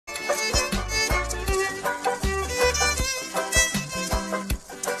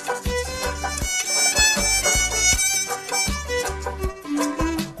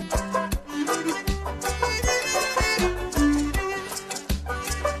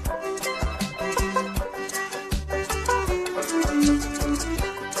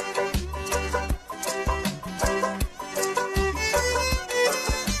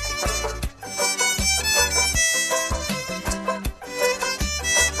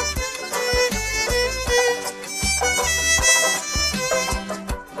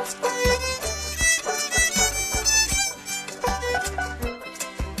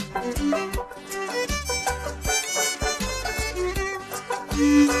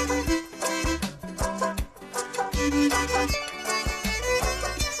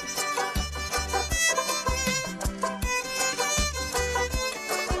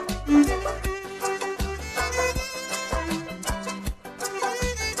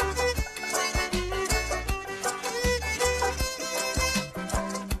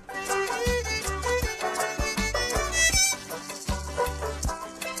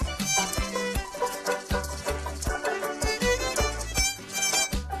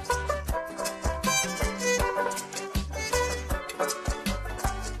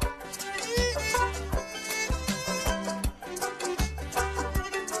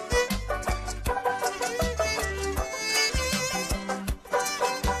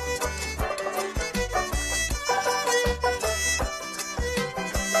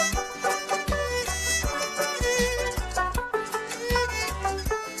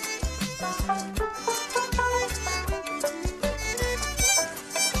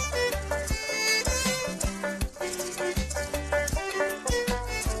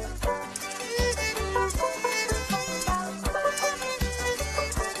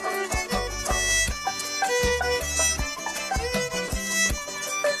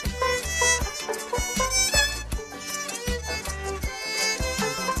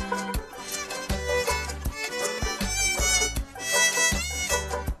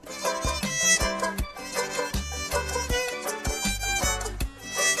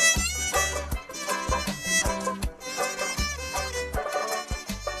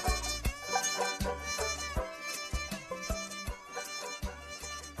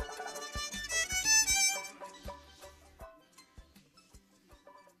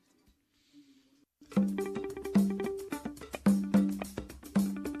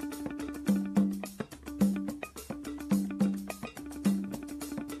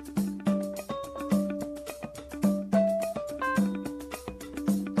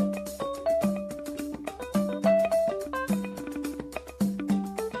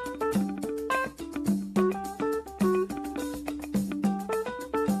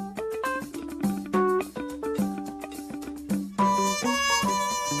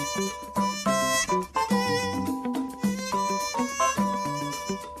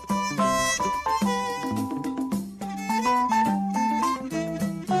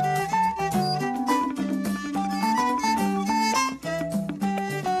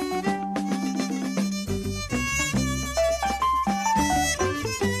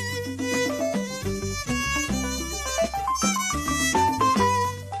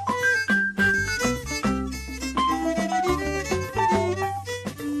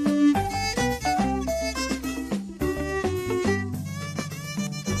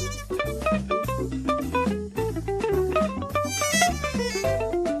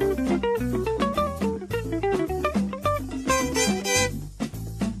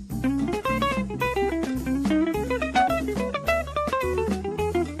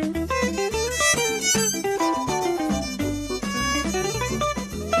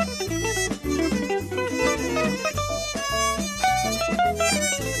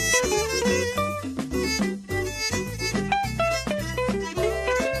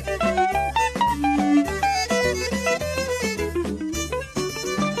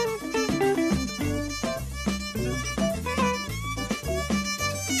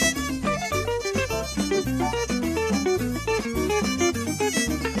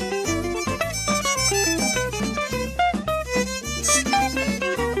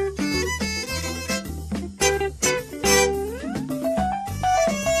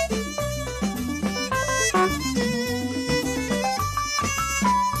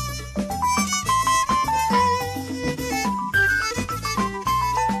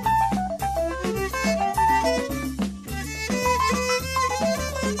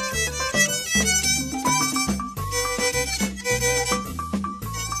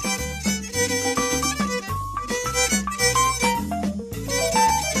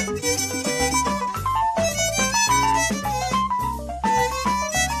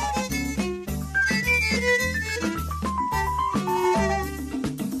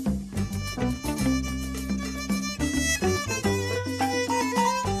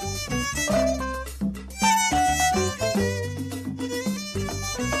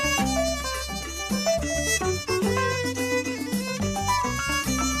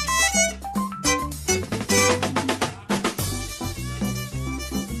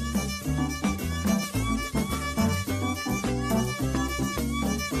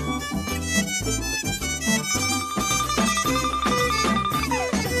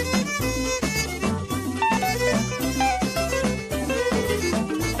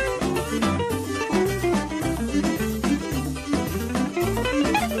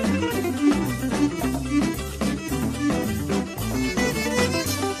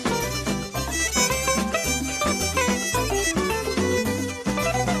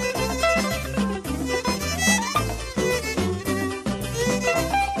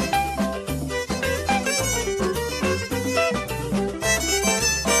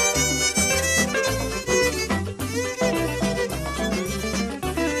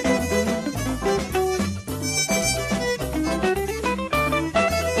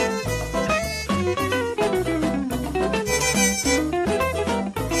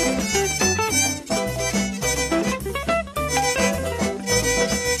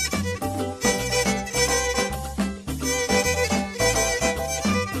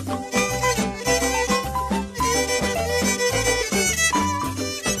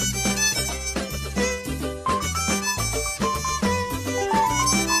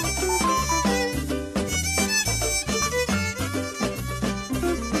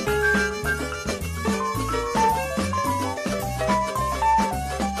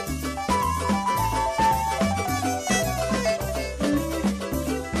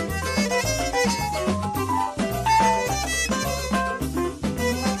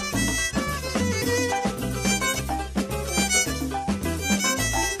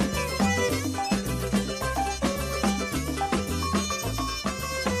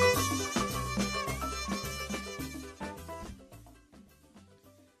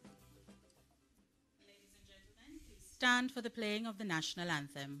stand for the playing of the national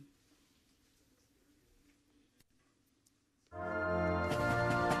anthem.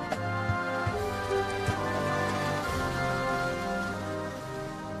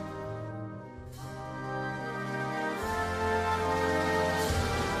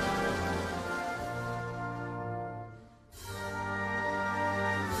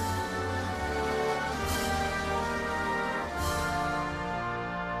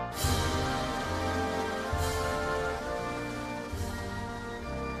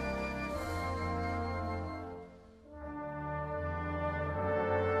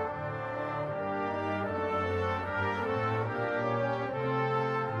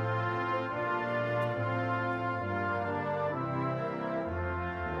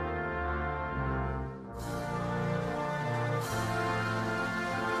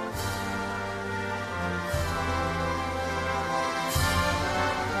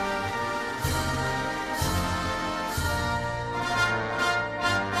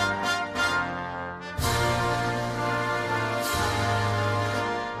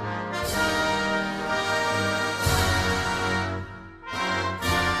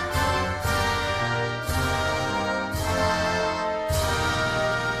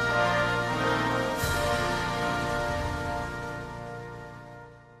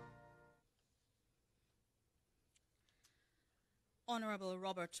 Honorable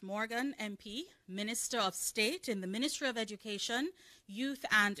Robert Morgan, MP, Minister of State in the Ministry of Education, Youth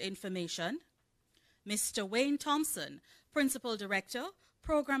and Information. Mr. Wayne Thompson, Principal Director,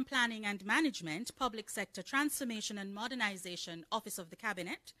 Program Planning and Management, Public Sector Transformation and Modernization, Office of the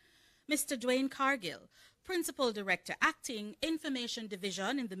Cabinet. Mr. Dwayne Cargill, Principal Director, Acting Information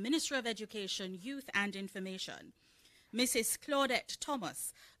Division in the Ministry of Education, Youth and Information. Mrs. Claudette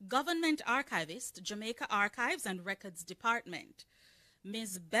Thomas, Government Archivist, Jamaica Archives and Records Department.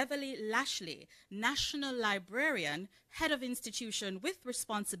 Ms. Beverly Lashley, National Librarian, Head of Institution with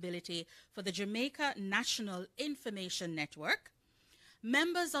responsibility for the Jamaica National Information Network.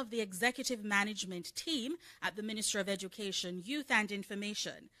 Members of the Executive Management Team at the Ministry of Education, Youth and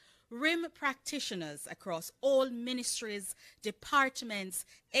Information. RIM practitioners across all ministries, departments,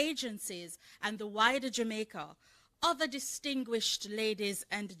 agencies, and the wider Jamaica. Other distinguished ladies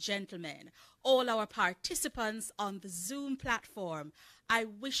and gentlemen, all our participants on the Zoom platform, I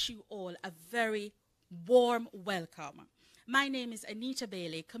wish you all a very warm welcome. My name is Anita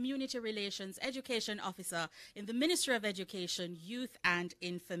Bailey, Community Relations Education Officer in the Ministry of Education, Youth and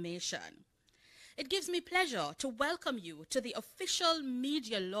Information. It gives me pleasure to welcome you to the official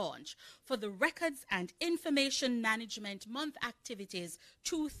media launch for the Records and Information Management Month Activities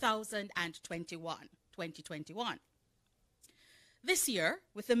 2021. This year,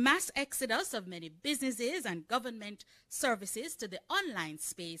 with the mass exodus of many businesses and government services to the online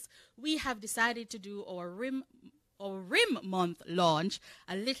space, we have decided to do our RIM Month launch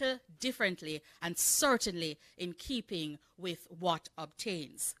a little differently and certainly in keeping with what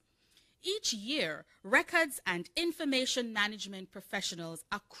obtains. Each year, records and information management professionals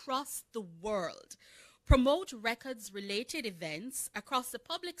across the world promote records-related events across the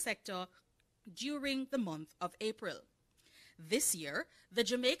public sector during the month of April. This year, the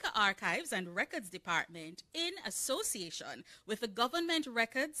Jamaica Archives and Records Department, in association with the Government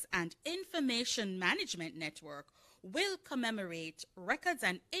Records and Information Management Network, will commemorate Records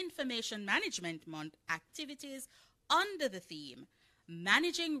and Information Management Month activities under the theme,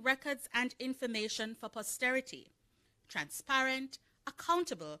 Managing Records and Information for Posterity, Transparent,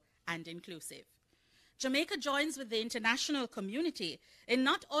 Accountable, and Inclusive. Jamaica joins with the international community in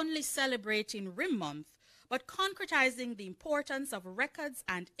not only celebrating RIM Month, but concretizing the importance of records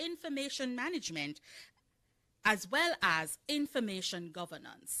and information management, as well as information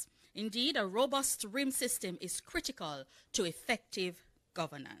governance. Indeed, a robust RIM system is critical to effective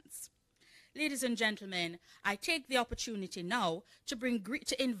governance. Ladies and gentlemen, I take the opportunity now to bring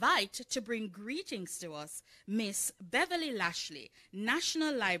greetings to us Miss Beverly Lashley,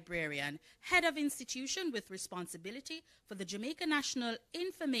 National Librarian, Head of Institution with responsibility for the Jamaica National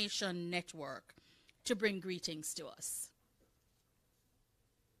Information Network, to bring greetings to us.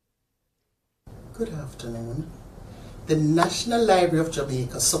 Good afternoon. The National Library of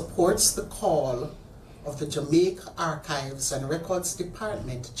Jamaica supports the call of the Jamaica Archives and Records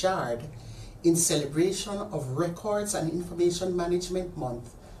Department, JARD, in celebration of Records and Information Management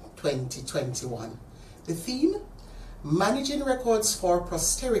Month 2021. The theme, Managing Records for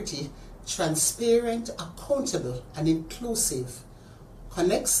Posterity, Transparent, Accountable, and Inclusive,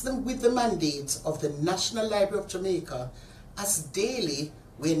 connects them with the mandates of the National Library of Jamaica as daily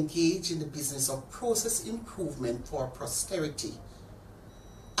we engage in the business of process improvement for posterity.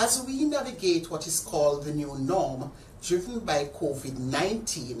 As we navigate what is called the new norm driven by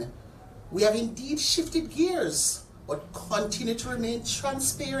COVID-19, we have indeed shifted gears, but continue to remain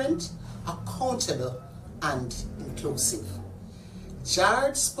transparent, accountable, and inclusive.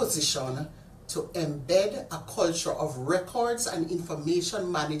 JARD's position to embed a culture of records and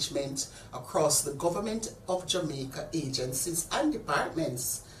information management across the Government of Jamaica agencies and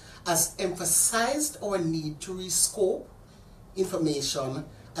departments has emphasized our need to rescope information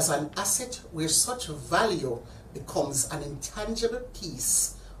as an asset where such value becomes an intangible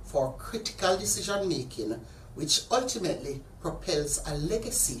piece for critical decision making, which ultimately propels a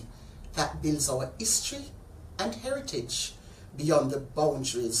legacy that builds our history and heritage beyond the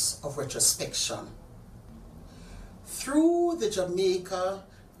boundaries of retrospection. Through the Jamaica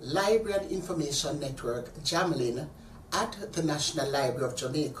Library and Information Network, JAMLIN, at the National Library of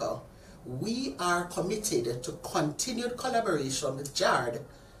Jamaica, we are committed to continued collaboration with JARD,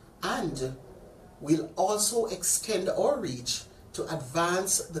 and will also extend our reach to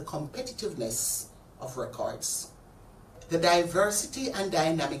advance the competitiveness of records. The diversity and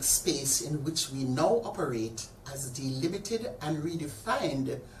dynamic space in which we now operate has delimited and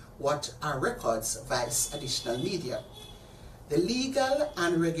redefined what are records vice additional media. The legal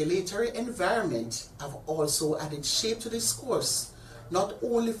and regulatory environment have also added shape to this course, not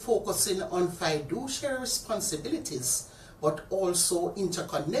only focusing on fiduciary responsibilities, but also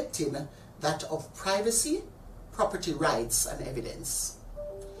interconnecting that of privacy, property rights, and evidence.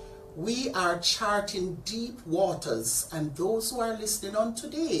 We are charting deep waters, and those who are listening on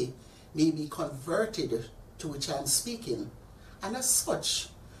today may be converted to which I am speaking. And as such,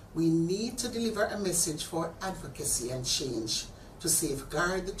 we need to deliver a message for advocacy and change, to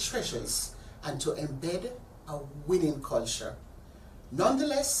safeguard the treasures and to embed a winning culture.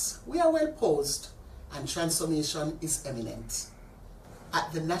 Nonetheless, we are well posed and transformation is imminent.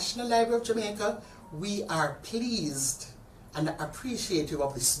 At the National Library of Jamaica, we are pleased and appreciative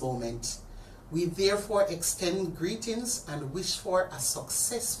of this moment. We therefore extend greetings and wish for a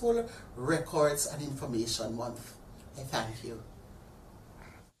successful Records and Information Month. I thank you.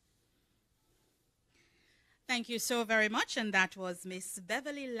 Thank you so very much. And that was Miss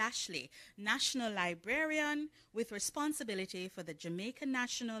Beverly Lashley, National Librarian with responsibility for the Jamaica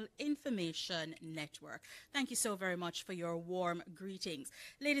National Information Network. Thank you so very much for your warm greetings.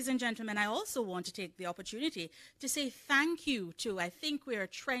 Ladies and gentlemen, I also want to take the opportunity to say thank you to, I think we are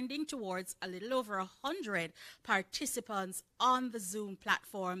trending towards a little over 100 participants on the Zoom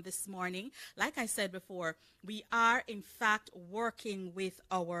platform this morning. Like I said before, we are in fact working with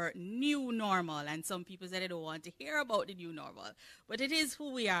our new normal, and some people said they don't want to hear about the new normal, but it is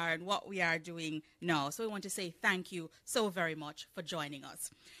who we are and what we are doing now. So we want to say thank you so very much for joining us.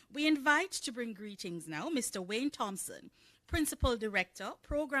 We invite to bring greetings now Mr. Wayne Thompson, Principal Director,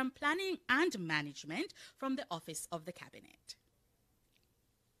 Program Planning and Management from the Office of the Cabinet.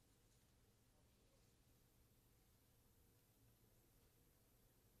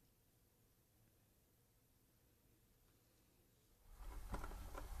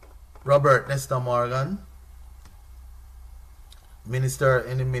 Robert Nestor Morgan, Minister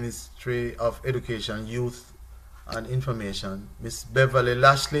in the Ministry of Education, Youth and Information, Miss Beverly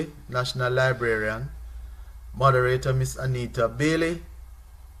Lashley, National Librarian, Moderator Miss Anita Bailey,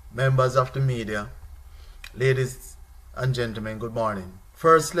 members of the media, ladies and gentlemen, good morning.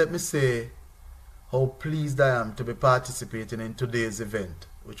 First, let me say how pleased I am to be participating in today's event,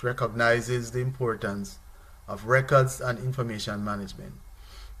 which recognizes the importance of records and information management,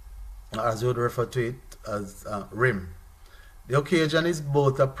 as you would refer to it as RIM. The occasion is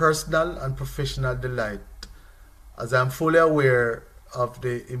both a personal and professional delight, as I am fully aware of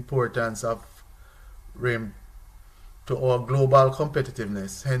the importance of RIM to our global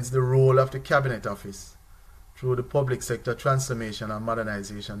competitiveness, hence the role of the Cabinet Office through the Public Sector Transformation and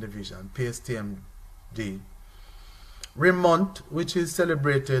Modernization Division, PSTMD. RIM Month, which is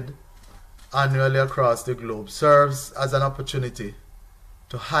celebrated annually across the globe, serves as an opportunity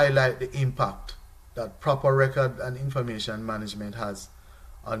to highlight the impact that proper record and information management has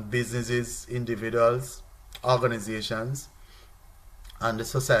on businesses, individuals, organizations, and the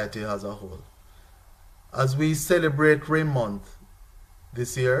society as a whole. As we celebrate RIM Month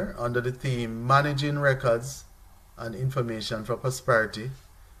this year under the theme Managing Records and Information for Prosperity,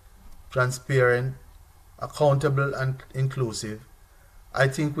 Transparent, Accountable and Inclusive, I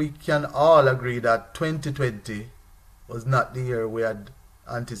think we can all agree that 2020 was not the year we had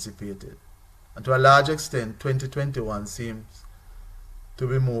anticipated, and to a large extent 2021 seems to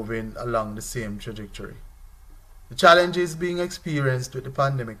be moving along the same trajectory. The challenges being experienced with the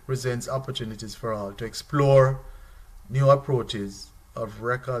pandemic presents opportunities for all to explore new approaches of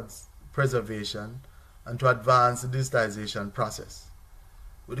records preservation and to advance the digitization process.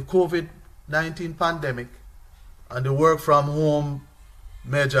 With the COVID-19 pandemic and the work from home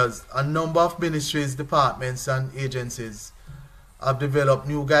measures, a number of ministries, departments, and agencies have developed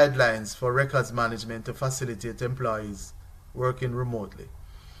new guidelines for records management to facilitate employees working remotely.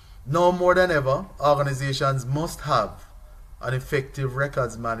 Now more than ever, organizations must have an effective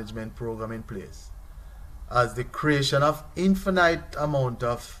records management program in place, as the creation of infinite amount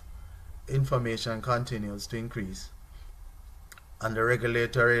of information continues to increase and the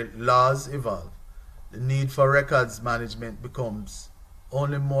regulatory laws evolve. The need for records management becomes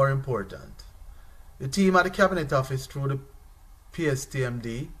only more important. The team at the Cabinet Office, through the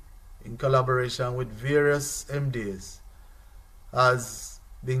PSTMD, in collaboration with various MDs, has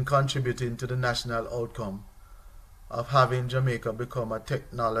been contributing to the national outcome of having Jamaica become a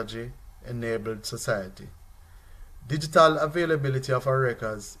technology-enabled society. Digital availability of our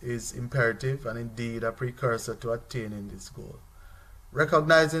records is imperative and indeed a precursor to attaining this goal.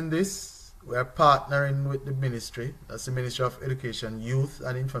 Recognizing this, we are partnering with the ministry, that's the Ministry of Education, Youth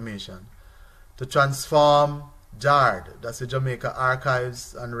and Information, to transform JARD, that's the Jamaica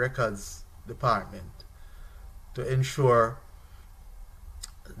Archives and Records Department, to ensure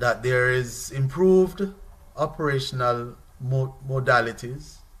that there is improved operational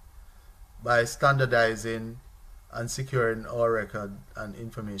modalities by standardizing and securing our record and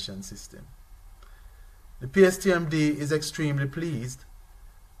information system. The PSTMD is extremely pleased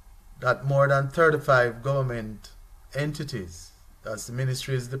that more than 35 government entities, as the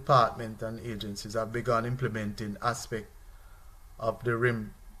ministries, departments, and agencies, have begun implementing aspects of the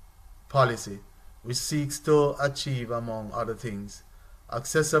RIM policy, which seeks to achieve, among other things,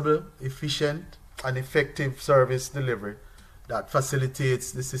 accessible, efficient, and effective service delivery that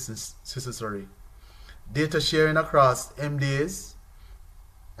facilitates the necessary data sharing across MDAs,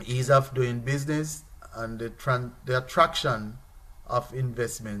 ease of doing business, and the attraction of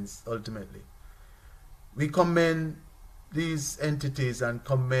investments ultimately. We commend these entities and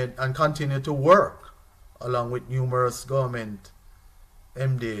continue to work along with numerous government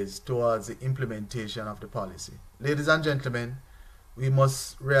MDAs towards the implementation of the policy. Ladies and gentlemen, we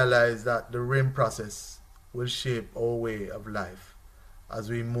must realize that the RIM process will shape our way of life as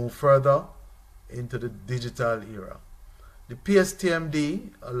we move further into the digital era. The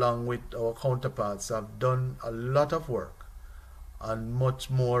PSTMD, along with our counterparts, have done a lot of work and much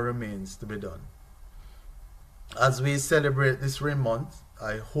more remains to be done. As we celebrate this RIM month,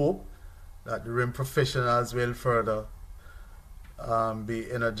 I hope that the RIM professionals will further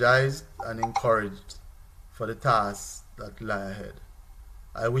be energized and encouraged for the tasks that lie ahead.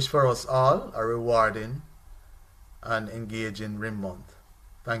 I wish for us all a rewarding and engaging RIM month.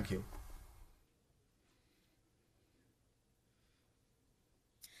 Thank you.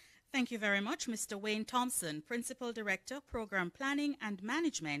 Thank you very much, Mr. Wayne Thompson, Principal Director, Program Planning and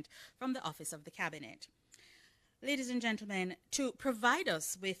Management from the Office of the Cabinet. Ladies and gentlemen, to provide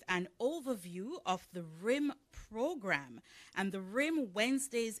us with an overview of the RIM program and the RIM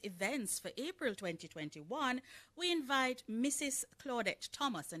Wednesdays events for April 2021, we invite Mrs. Claudette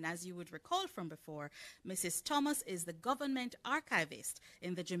Thomas. And as you would recall from before, Mrs. Thomas is the government archivist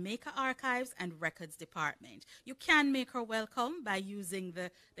in the Jamaica Archives and Records Department. You can make her welcome by using the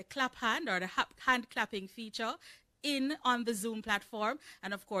clap hand or the hand clapping feature on the Zoom platform.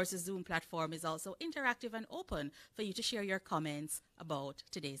 And of course, the Zoom platform is also interactive and open for you to share your comments about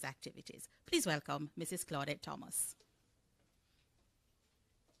today's activities. Please welcome Mrs. Claudette Thomas.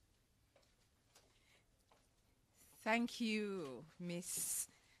 Thank you, Miss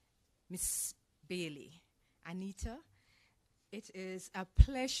Bailey. Anita, it is a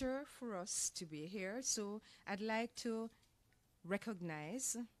pleasure for us to be here. So I'd like to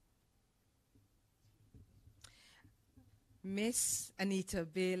recognize Miss Anita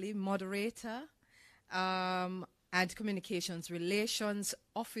Bailey, Moderator and Communications Relations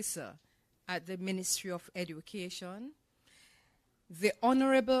Officer at the Ministry of Education, the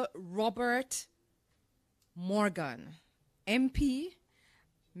Honorable Robert Morgan, MP,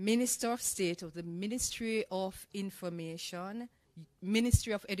 Minister of State of the Ministry of Information,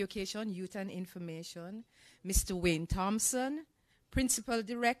 Ministry of Education, Youth and Information, Mr. Wayne Thompson, Principal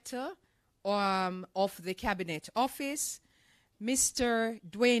Director of the Cabinet Office, Mr.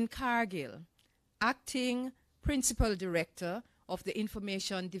 Dwayne Cargill, Acting Principal Director of the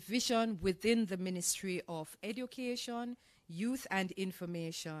Information Division within the Ministry of Education, Youth and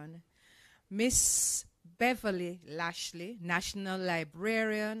Information, Miss Beverly Lashley, National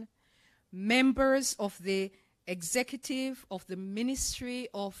Librarian, members of the Executive of the Ministry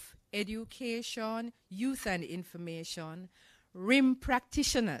of Education, Youth and Information, RIM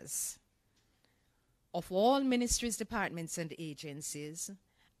practitioners of all ministries, departments, and agencies,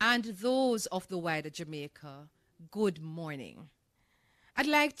 and those of the wider Jamaica, good morning. I'd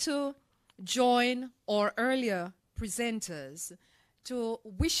like to join our earlier presenters to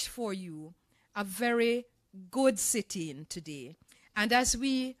wish for you a very good sit-in today. And as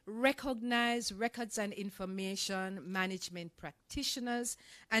we recognize records and information management practitioners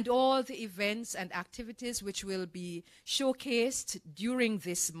and all the events and activities which will be showcased during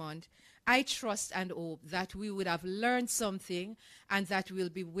this month, I trust and hope that we would have learned something and that we'll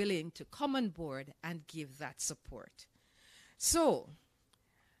be willing to come on board and give that support. So,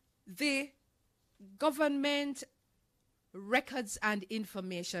 the government records and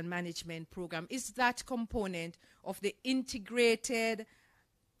information management program is that component of the integrated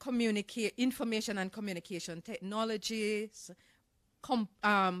information and communication technologies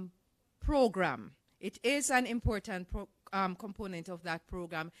program. It is an important component of that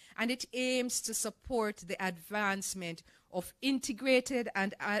program, and it aims to support the advancement of integrated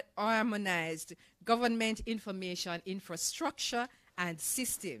and harmonized government information infrastructure and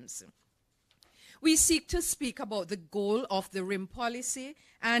systems. We seek to speak about the goal of the RIM policy,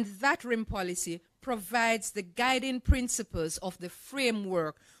 and that RIM policy provides the guiding principles of the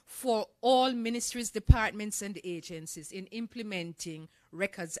framework for all ministries, departments, and agencies in implementing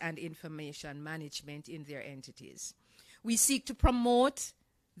records and information management in their entities. We seek to promote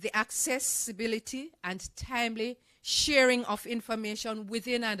the accessibility and timely sharing of information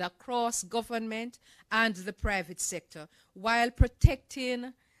within and across government and the private sector, while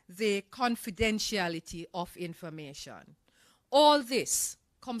protecting the confidentiality of information. All this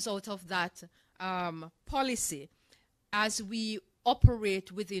comes out of that policy as we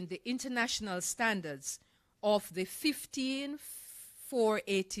operate within the international standards of the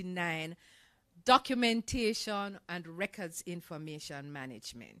 15489 documentation and records information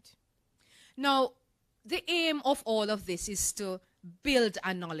management. Now, the aim of all of this is to build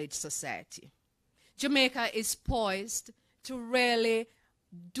a knowledge society. Jamaica is poised to really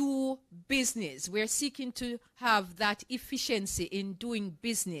do business. We're seeking to have that efficiency in doing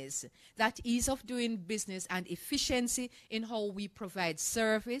business, that ease of doing business and efficiency in how we provide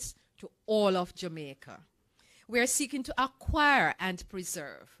service to all of Jamaica. We're seeking to acquire and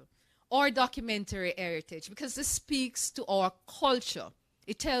preserve our documentary heritage because this speaks to our culture.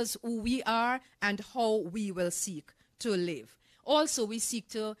 It tells who we are and how we will seek to live. Also, we seek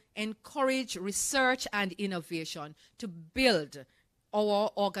to encourage research and innovation to build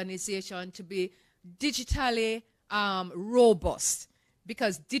our organization to be digitally robust,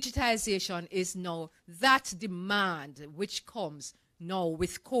 because digitization is now that demand which comes now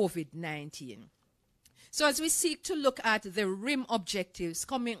with COVID-19. So as we seek to look at the RIM objectives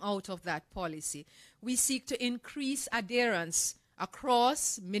coming out of that policy, we seek to increase adherence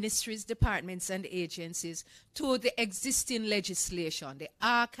across ministries, departments, and agencies to the existing legislation, the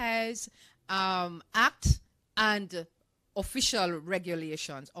Archives Act and official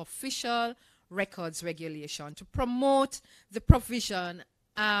regulations, official records regulation, to promote the provision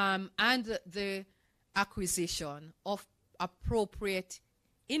and the acquisition of appropriate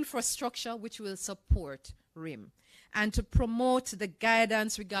infrastructure which will support RIM, and to promote the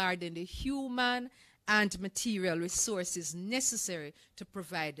guidance regarding the human and material resources necessary to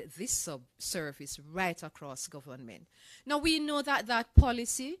provide this service right across government. Now, we know that that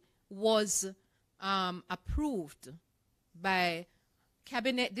policy was approved by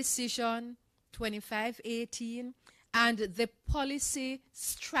Cabinet Decision 2518 and the policy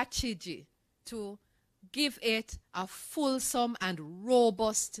strategy to give it a fulsome and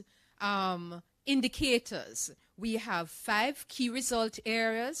robust indicators. We have 5 key result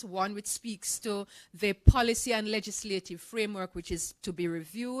areas, one which speaks to the policy and legislative framework which is to be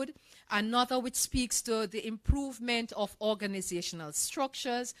reviewed, another which speaks to the improvement of organizational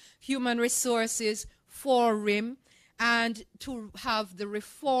structures, human resources for RIM, and to have the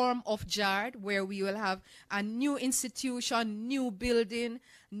reform of JARD, where we will have a new institution, new building,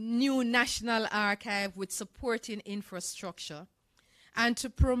 new national archive with supporting infrastructure, and to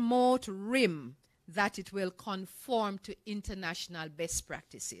promote RIM, that it will conform to international best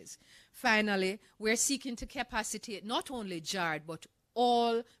practices. Finally, we're seeking to capacitate not only JARD, but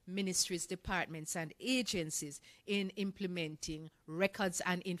all ministries, departments, and agencies in implementing records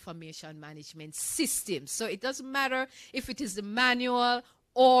and information management systems. So it doesn't matter if it is the manual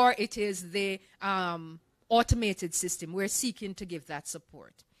or it is the automated system. We're seeking to give that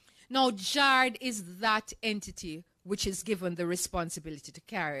support. Now, JARD is that entity which is given the responsibility to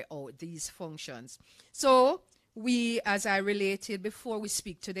carry out these functions. So we, as I related before, we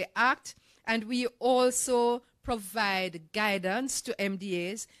speak to the Act, and we also provide guidance to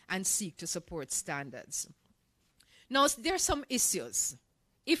MDAs, and seek to support standards. Now, there are some issues.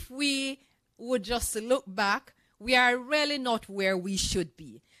 If we would just look back, we are really not where we should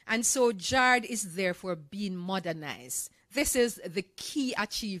be. And so JARD is therefore being modernized. This is the key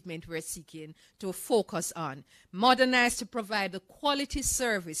achievement we're seeking to focus on. Modernize to provide the quality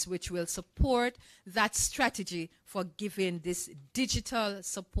service which will support that strategy for giving this digital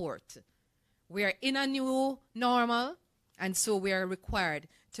support. We're in a new normal, and so we are required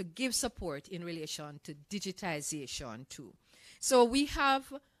to give support in relation to digitization too. So we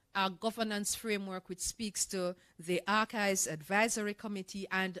have a governance framework which speaks to the Archives Advisory Committee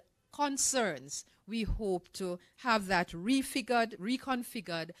and concerns. We hope to have that refigured,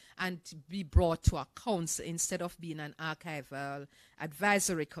 reconfigured, and be brought to a council instead of being an archival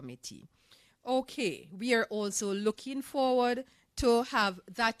advisory committee. Okay, we are also looking forward to have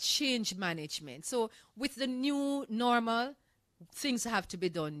that change management. So with the new normal, things have to be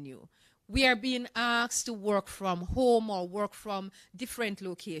done new. We are being asked to work from home or work from different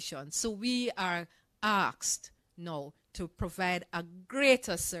locations. So we are asked now to provide a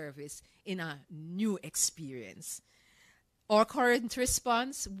greater service in a new experience. Our current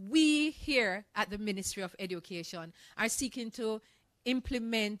response, we here at the Ministry of Education are seeking to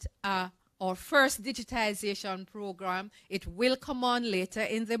implement our first digitization program. It will come on later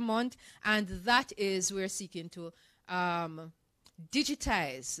in the month, and that is we're seeking to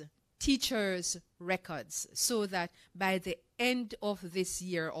digitize teachers' records so that by the end of this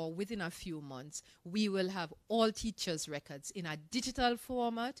year or within a few months, we will have all teachers' records in a digital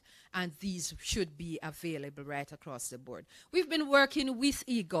format, and these should be available right across the board. We've been working with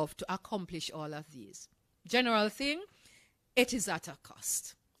eGov to accomplish all of these. General thing, it is at a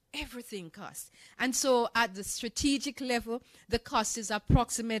cost. Everything costs. And so at the strategic level, the cost is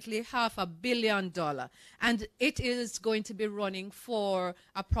approximately $500 million. And it is going to be running for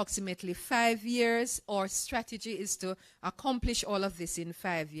approximately 5 years. Our strategy is to accomplish all of this in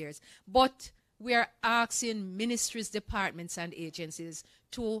 5 years. But we are asking ministries, departments, and agencies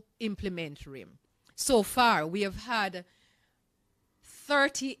to implement RIM. So far, we have had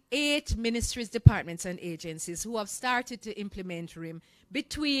 38 ministries, departments, and agencies who have started to implement RIM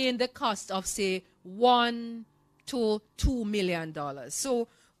between the cost of, say, $1 to $2 million. So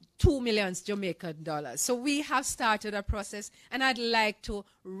 2 million Jamaican dollars. So we have started a process, and I'd like to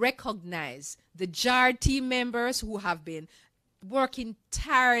recognize the JARD team members who have been working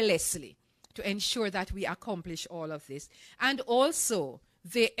tirelessly to ensure that we accomplish all of this. And also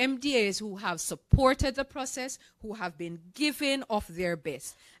the MDAs who have supported the process, who have been giving of their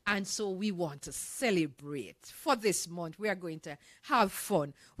best. And so we want to celebrate. For this month, we are going to have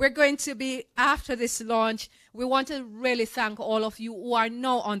fun. We're going to be, after this launch, we want to really thank all of you who are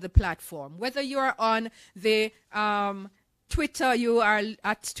now on the platform. Whether you are on the Twitter, you are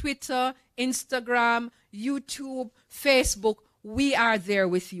at Twitter, Instagram, YouTube, Facebook, we are there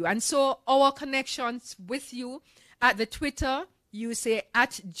with you. And so our connections with you at the Twitter, you say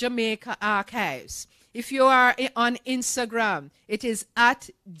at Jamaica Archives. If you are on Instagram, it is at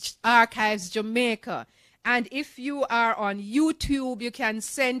Archives Jamaica. And if you are on YouTube, you can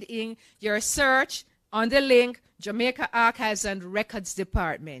send in your search on the link, Jamaica Archives and Records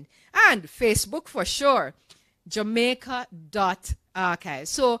Department. And Facebook for sure, Jamaica.archives.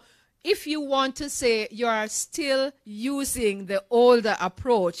 So if you want to say you are still using the older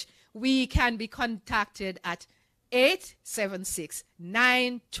approach, we can be contacted at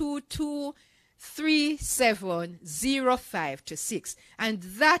 876-922-3705-6, and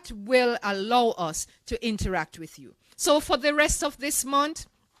that will allow us to interact with you. So for the rest of this month,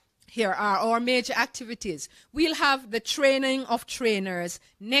 here are our major activities. We'll have the training of trainers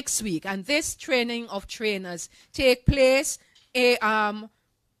next week, and this training of trainers take place on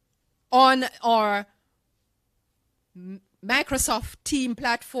our Microsoft Team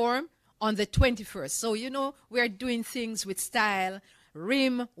platform on the 21st. So, you know, we're doing things with style,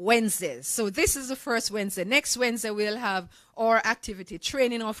 RIM Wednesdays. So this is the first Wednesday. Next Wednesday, we'll have our activity,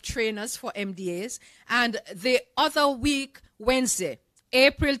 training of trainers for MDAs. And the other week, Wednesday,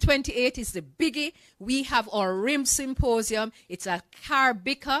 April 28th is the biggie. We have our RIM Symposium. It's a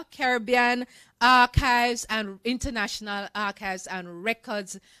Caribbean Archives and International Archives and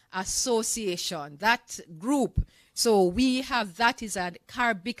Records Association, that group. So we have, that is a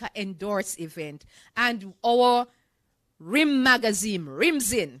Caribbean endorsed event. And our RIM magazine,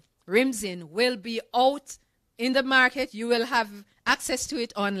 RIMZIN will be out in the market. You will have access to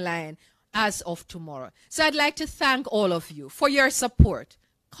it online as of tomorrow. So I'd like to thank all of you for your support.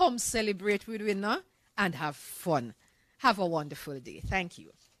 Come celebrate with me now and have fun. Have a wonderful day. Thank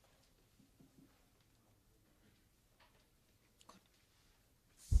you.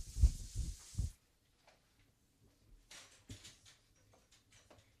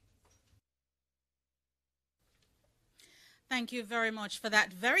 Thank you very much for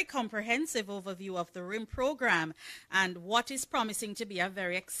that very comprehensive overview of the RIM program and what is promising to be a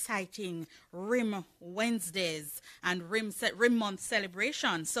very exciting RIM Wednesdays and RIM month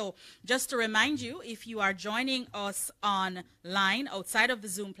celebration. So just to remind you, if you are joining us online outside of the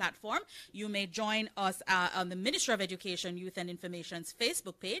Zoom platform, you may join us on the Ministry of Education, Youth and Information's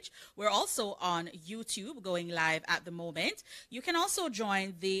Facebook page. We're also on YouTube going live at the moment. You can also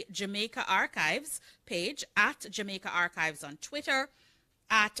join the Jamaica Archives page at Jamaica Archives on Twitter,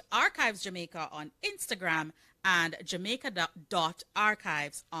 at Archives Jamaica on Instagram, and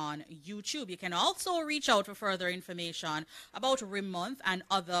Jamaica.archives on YouTube. You can also reach out for further information about RIM Month and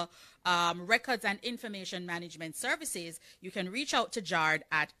other records and information management services. You can reach out to JARD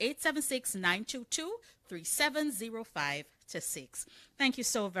at 876-922-3705 to 6. Thank you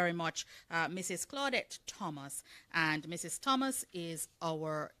so very much, Mrs. Claudette Thomas. And Mrs. Thomas is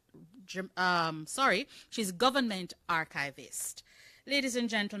our she's government archivist. Ladies and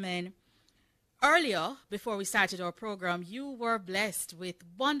gentlemen, earlier, before we started our program, you were blessed with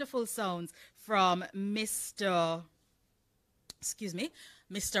wonderful sounds from Mr.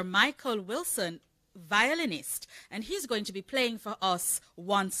 Michael Wilson, violinist, and he's going to be playing for us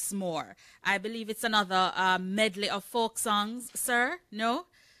once more. I believe it's another medley of folk songs, sir? No?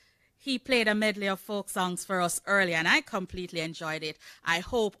 He played a medley of folk songs for us earlier, and I completely enjoyed it. I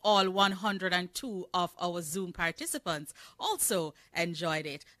hope all 102 of our Zoom participants also enjoyed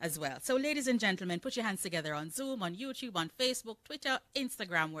it as well. So, ladies and gentlemen, put your hands together on Zoom, on YouTube, on Facebook, Twitter,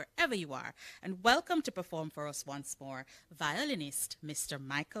 Instagram, wherever you are. And welcome to perform for us once more, violinist Mr.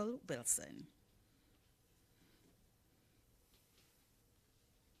 Michael Wilson.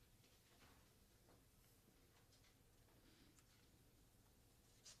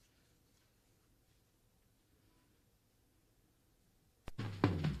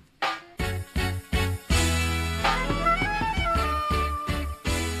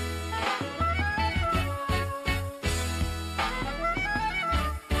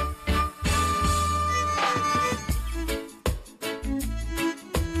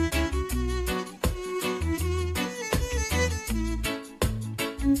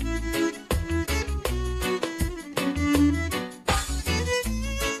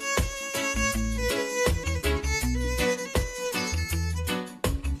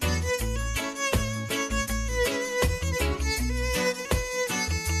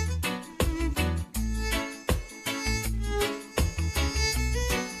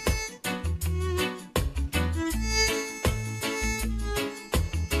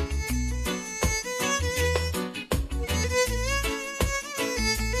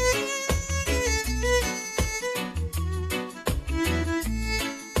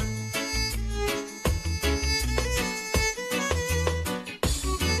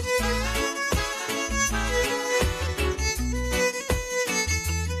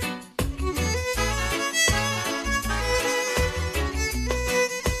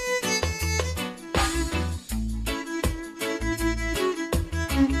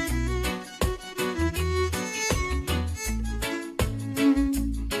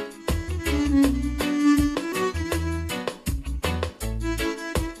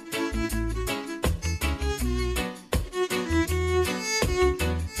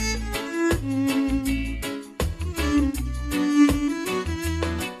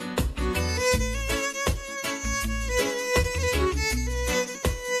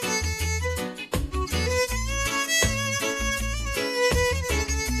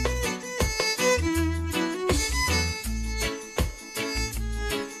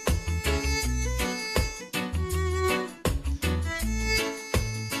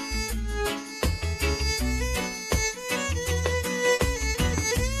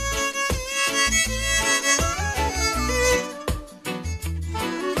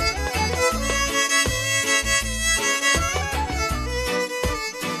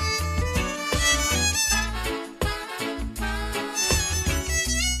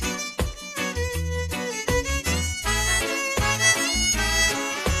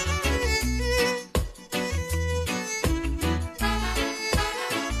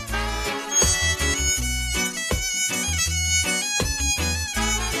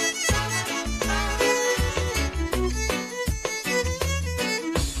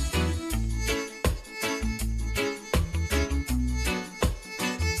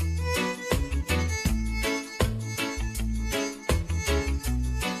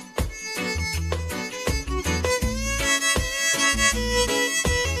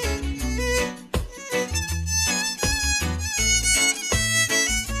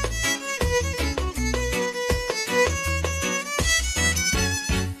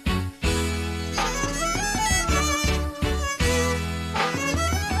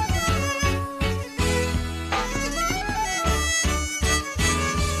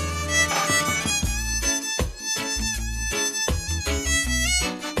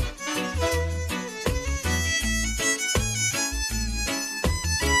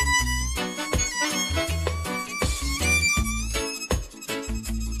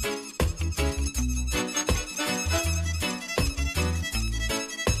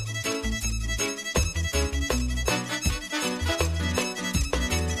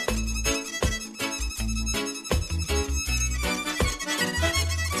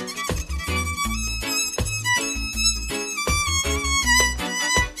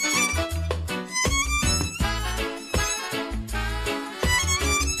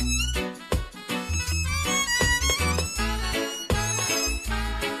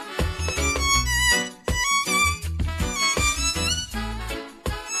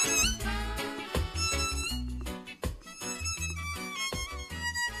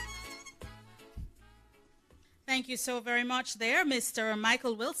 you so very much there, Mr.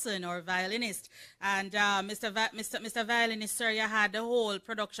 Michael Wilson, our violinist. And Mr. Violinist, sir, you had the whole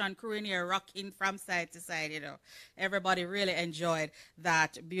production crew in here rocking from side to side, you know. Everybody really enjoyed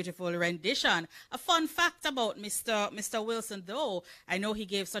that beautiful rendition. A fun fact about Mr. Wilson, though, I know he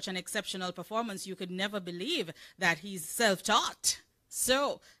gave such an exceptional performance, you could never believe that he's self-taught.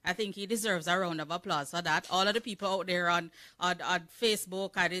 So I think he deserves a round of applause for that. All of the people out there on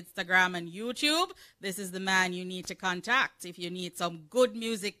Facebook, on Instagram, and YouTube, this is the man you need to contact if you need some good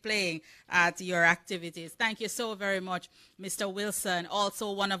music playing at your activities. Thank you so very much, Mr. Wilson.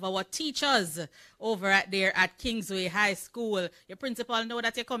 Also one of our teachers over there at Kingsway High School. Your principal know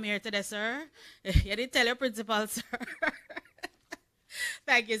that you come here today, sir? You didn't tell your principal, sir.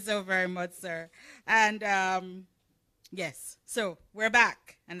 Thank you so very much, sir. And yes, so we're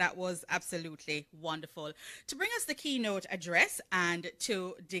back, and that was absolutely wonderful. To bring us the keynote address and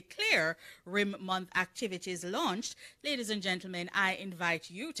to declare RIM Month activities launched, ladies and gentlemen, I invite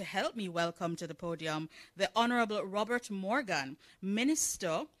you to help me welcome to the podium the Honorable Robert Morgan,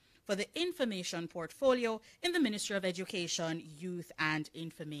 Minister for the Information Portfolio in the Ministry of Education, Youth and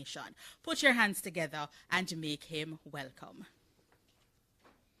Information. Put your hands together and make him welcome.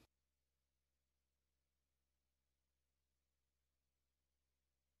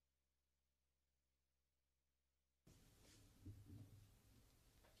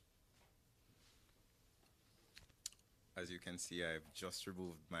 As you can see, I've just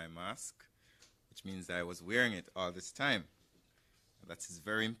removed my mask, which means I was wearing it all this time. That is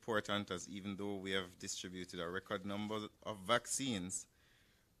very important, as even though we have distributed a record number of vaccines,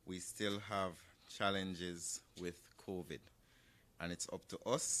 we still have challenges with COVID. And it's up to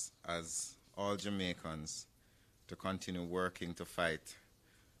us, as all Jamaicans, to continue working to fight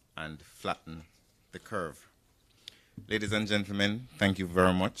and flatten the curve. Ladies and gentlemen, thank you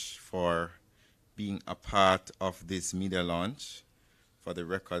very much for being a part of this media launch for the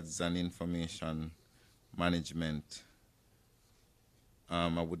Records and Information Management.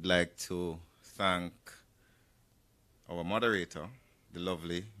 I would like to thank our moderator, the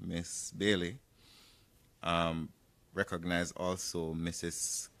lovely Miss Bailey. Recognize also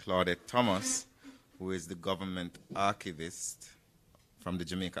Mrs. Claudette Thomas, who is the government archivist from the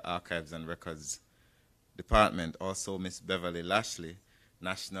Jamaica Archives and Records Department. Also Miss Beverly Lashley,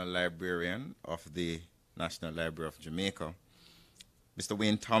 National Librarian of the National Library of Jamaica. Mr.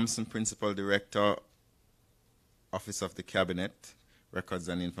 Wayne Thompson, Principal Director, Office of the Cabinet, Records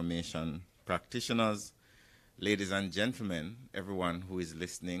and Information Practitioners. Ladies and gentlemen, everyone who is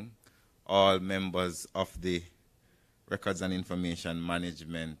listening, all members of the Records and Information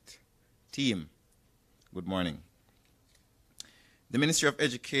Management team, good morning. The Ministry of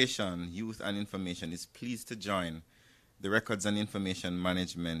Education, Youth and Information is pleased to join the Records and Information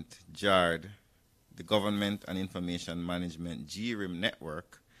Management, JARD, the Government and Information Management, GRIM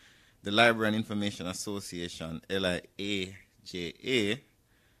Network, the Library and Information Association, LIAJA,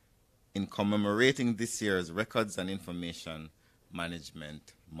 in commemorating this year's Records and Information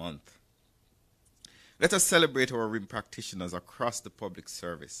Management Month. Let us celebrate our RIM practitioners across the public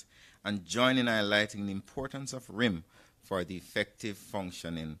service and join in highlighting the importance of RIM for the effective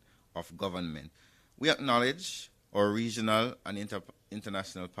functioning of government. We acknowledge our regional and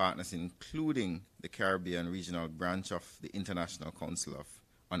international partners, including the Caribbean Regional Branch of the International Council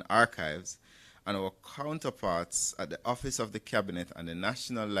on Archives, and our counterparts at the Office of the Cabinet and the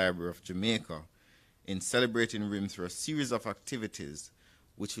National Library of Jamaica in celebrating RIM through a series of activities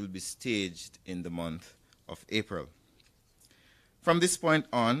which will be staged in the month of April. From this point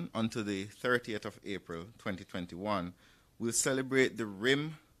on, until the 30th of April 2021, we'll celebrate the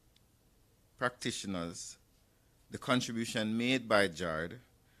RIM practitioners, the contribution made by JARD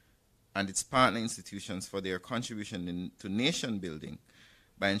and its partner institutions for their contribution to nation building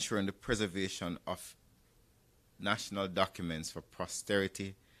by ensuring the preservation of national documents for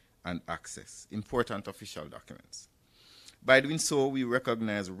posterity and access, important official documents. By doing so, we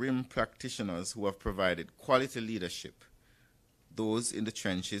recognize RIM practitioners who have provided quality leadership, those in the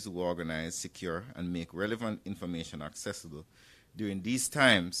trenches who organize, secure, and make relevant information accessible during these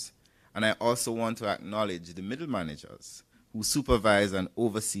times. And I also want to acknowledge the middle managers who supervise and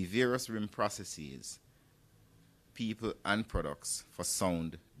oversee various RIM processes, people, and products for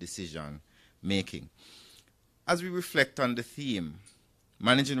sound decision making. As we reflect on the theme,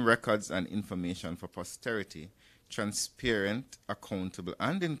 managing records and information for posterity, transparent, accountable,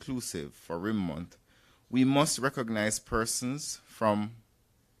 and inclusive for RIM Month, we must recognize persons from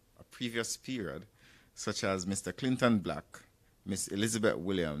a previous period, such as Mr. Clinton Black, Ms. Elizabeth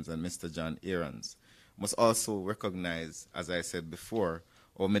Williams, and Mr. John Aarons. Must also recognize, as I said before,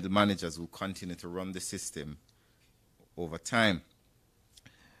 our middle managers who continue to run the system over time.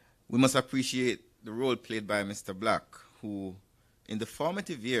 We must appreciate the role played by Mr. Black, who, in the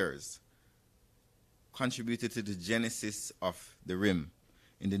formative years, contributed to the genesis of the RIM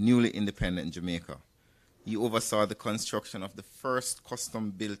in the newly independent Jamaica. He oversaw the construction of the first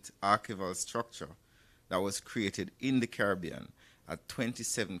custom-built archival structure that was created in the Caribbean at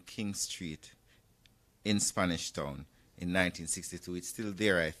 27 King Street in Spanish Town in 1962. It's still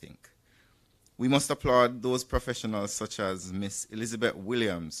there, I think. We must applaud those professionals such as Miss Elizabeth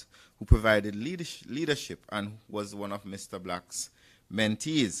Williams, who provided leadership and was one of Mr. Black's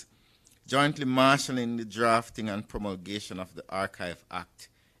mentees, jointly marshalling the drafting and promulgation of the Archive Act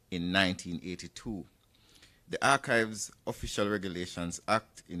in 1982. The Archives Official Regulations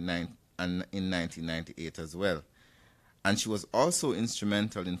Act in 1998 as well. And she was also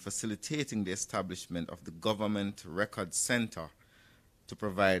instrumental in facilitating the establishment of the Government Records Center to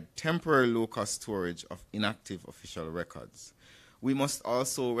provide temporary low-cost storage of inactive official records. We must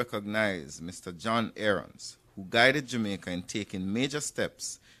also recognize Mr. John Aarons, who guided Jamaica in taking major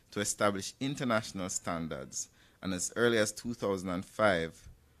steps to establish international standards, and as early as 2005,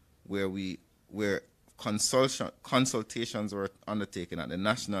 where consultations were undertaken at the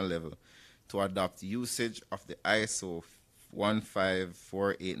national level to adopt usage of the ISO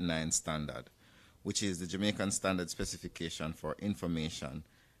 15489 standard, which is the Jamaican Standard Specification for Information,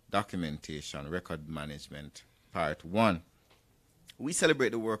 Documentation, Record Management, Part 1. We celebrate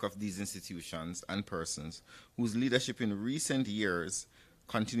the work of these institutions and persons whose leadership in recent years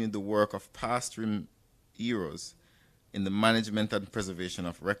continued the work of past RIM heroes in the management and preservation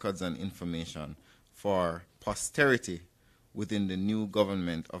of records and information for posterity within the new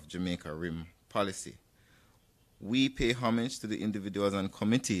government of Jamaica RIM policy. We pay homage to the individuals and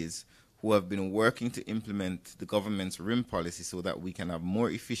committees who have been working to implement the government's RIM policy so that we can have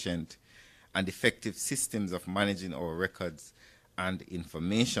more efficient and effective systems of managing our records and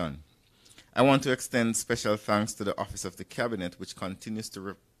information. I want to extend special thanks to the Office of the Cabinet, which continues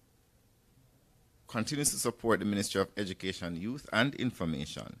to support the Ministry of Education, Youth and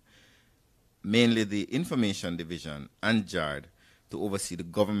Information, mainly the Information Division and JARD, to oversee the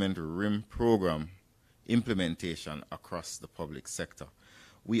government RIM program implementation across the public sector.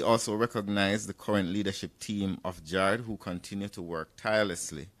 We also recognize the current leadership team of JARD, who continue to work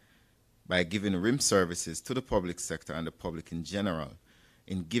tirelessly by giving RIM services to the public sector and the public in general,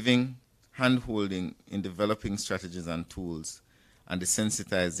 in giving hand-holding in developing strategies and tools, and the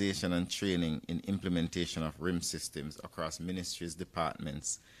sensitization and training in implementation of RIM systems across ministries,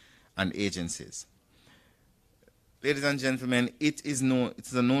 departments, and agencies. Ladies and gentlemen, it is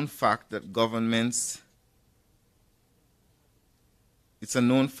a known fact that governments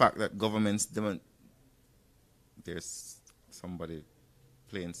there's somebody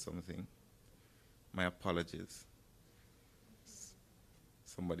playing something. My apologies.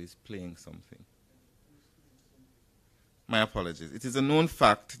 Somebody's playing something. My apologies. It is a known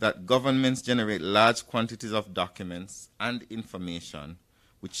fact that governments generate large quantities of documents and information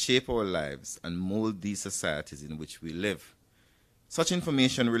which shape our lives and mold these societies in which we live. Such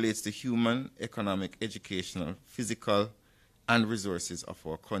information relates to human, economic, educational, physical, and resources of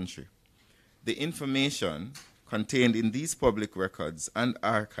our country. The information contained in these public records and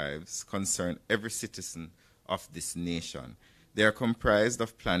archives concern every citizen of this nation. They are comprised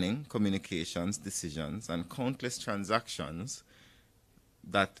of planning, communications, decisions, and countless transactions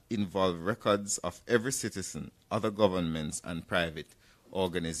that involve records of every citizen, other governments, and private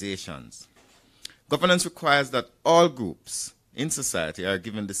organizations. Governance requires that all groups in society are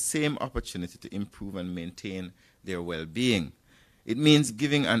given the same opportunity to improve and maintain their well-being. It means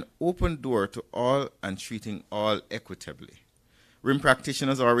giving an open door to all and treating all equitably. RIM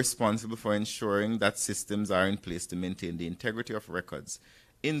practitioners are responsible for ensuring that systems are in place to maintain the integrity of records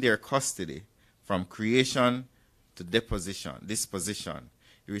in their custody from creation to disposition,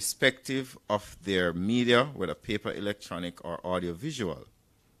 irrespective of their media, whether paper, electronic, or audiovisual.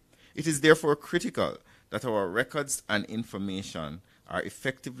 It is therefore critical that our records and information are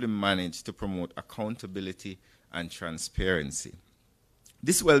effectively managed to promote accountability and transparency.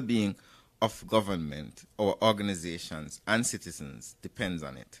 This well-being of government, our organizations, and citizens depends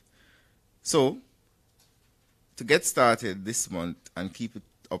on it. So, to get started this month and keep it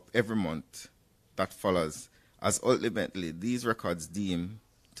up every month that follows, as ultimately these records deemed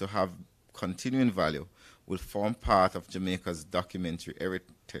to have continuing value will form part of Jamaica's documentary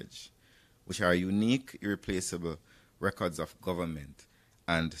heritage, which are unique, irreplaceable records of government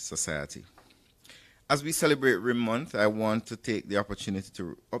and society. As we celebrate RIM Month, I want to take the opportunity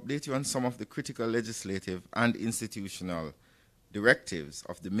to update you on some of the critical legislative and institutional directives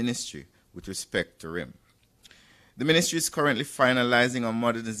of the ministry with respect to RIM. The ministry is currently finalizing a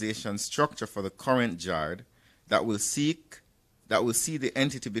modernization structure for the current JARD that will see the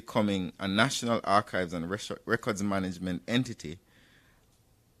entity becoming a national archives and records management entity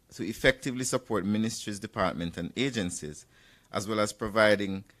to effectively support ministries, departments, and agencies, as well as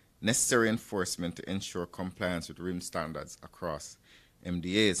providing necessary enforcement to ensure compliance with RIM standards across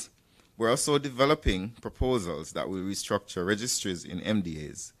MDAs. We're also developing proposals that will restructure registries in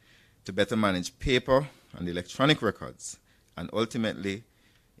MDAs to better manage paper and electronic records and ultimately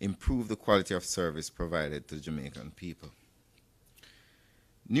improve the quality of service provided to Jamaican people.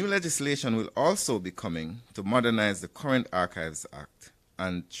 New legislation will also be coming to modernize the current Archives Act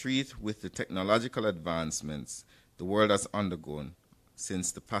and treat with the technological advancements the world has undergone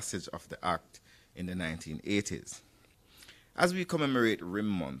since the passage of the Act in the 1980s. As we commemorate RIM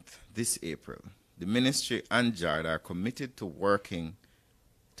Month this April, the Ministry and JARD are committed to working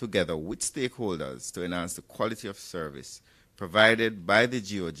together with stakeholders to enhance the quality of service provided by the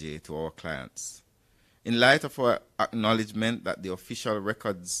GOJ to our clients. In light of our acknowledgement that the official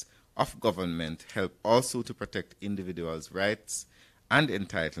records of government help also to protect individuals' rights and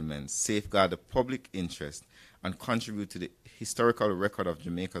entitlements, safeguard the public interest, and contribute to the historical record of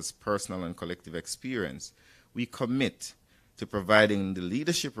Jamaica's personal and collective experience, we commit to providing the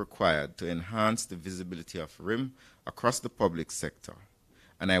leadership required to enhance the visibility of RIM across the public sector.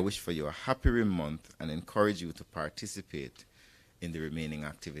 And I wish for you a happy RIM month and encourage you to participate in the remaining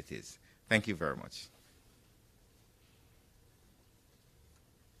activities. Thank you very much.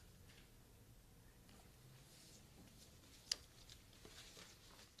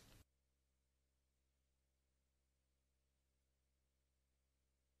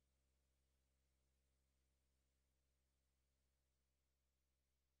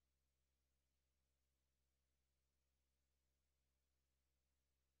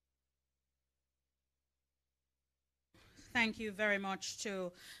 Thank you very much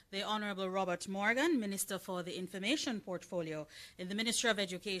to the Honorable Robert Morgan, Minister for the Information Portfolio in the Ministry of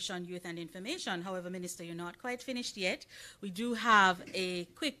Education, Youth and Information. However, Minister, you're not quite finished yet. We do have a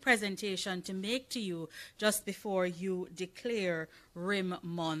quick presentation to make to you just before you declare RIM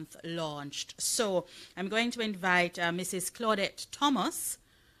Month launched. So I'm going to invite Mrs. Claudette Thomas,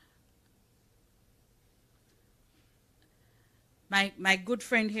 my good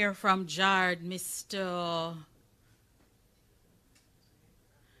friend here from JARD,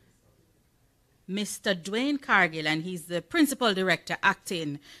 Mr. Dwayne Cargill, and he's the Principal Director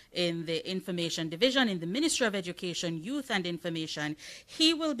acting in the Information Division in the Ministry of Education, Youth and Information.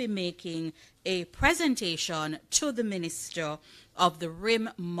 He will be making a presentation to the Minister of the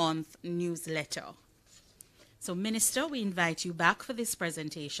RIM Month newsletter. So, Minister, we invite you back for this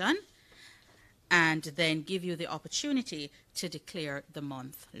presentation and then give you the opportunity to declare the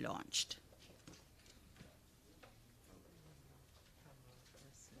month launched.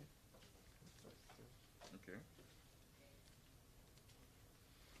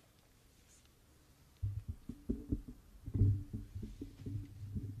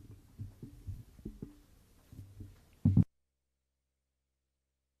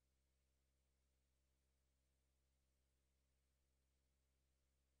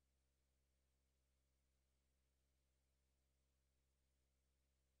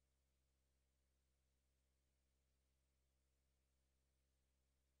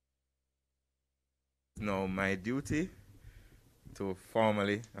 Now my duty to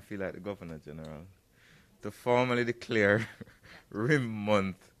formally, I feel like the Governor General, to formally declare RIM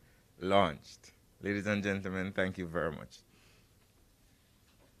Month launched. Ladies and gentlemen, thank you very much.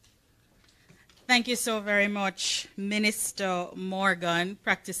 Thank you so very much, Minister Morgan,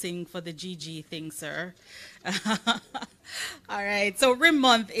 practicing for the GG thing, sir. All right, so RIM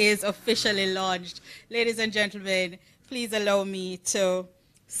Month is officially launched. Ladies and gentlemen, please allow me to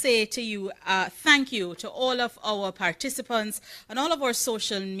say to you thank you to all of our participants on all of our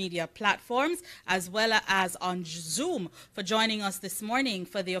social media platforms, as well as on Zoom, for joining us this morning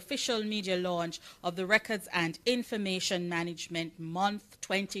for the official media launch of the Records and Information Management Month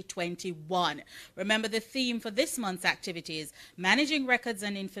 2021. Remember, the theme for this month's activities: managing records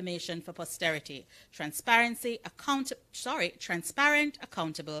and information for posterity, transparent,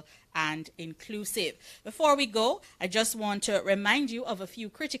 accountable, and inclusive. Before we go, I just want to remind you of a few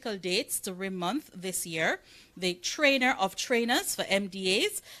critical dates to RIM Month this year. The Trainer of Trainers for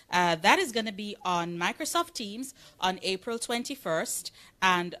MDAs, that is going to be on Microsoft Teams on April 21st,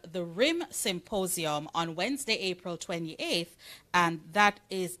 and the RIM Symposium on Wednesday, April 28th, and that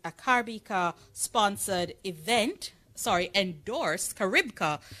is a Caribbean sponsored event,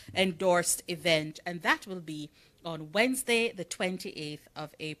 Caribca endorsed event, and that will be on Wednesday, the 28th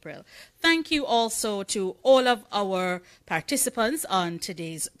of April. Thank you also to all of our participants on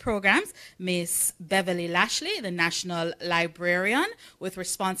today's programs. Miss Beverly Lashley, the National Librarian with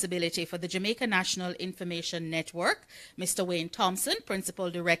responsibility for the Jamaica National Information Network. Mr. Wayne Thompson, Principal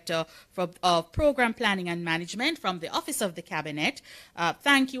Director of Program Planning and Management from the Office of the Cabinet.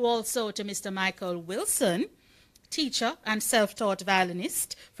 Thank you also to Mr. Michael Wilson, teacher and self-taught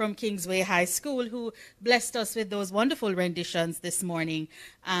violinist from Kingsway High School, who blessed us with those wonderful renditions this morning,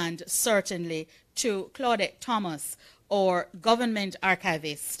 and certainly to Claudette Thomas, or government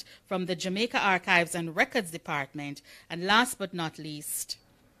archivist from the Jamaica Archives and Records Department, and last but not least,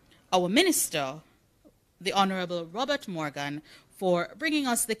 our minister, the Honorable Robert Morgan, for bringing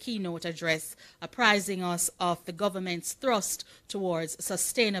us the keynote address, apprising us of the government's thrust towards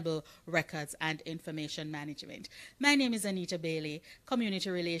sustainable records and information management. My name is Anita Bailey,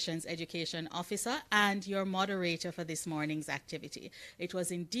 Community Relations Education Officer and your moderator for this morning's activity. It was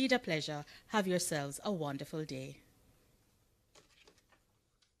indeed a pleasure. Have yourselves a wonderful day.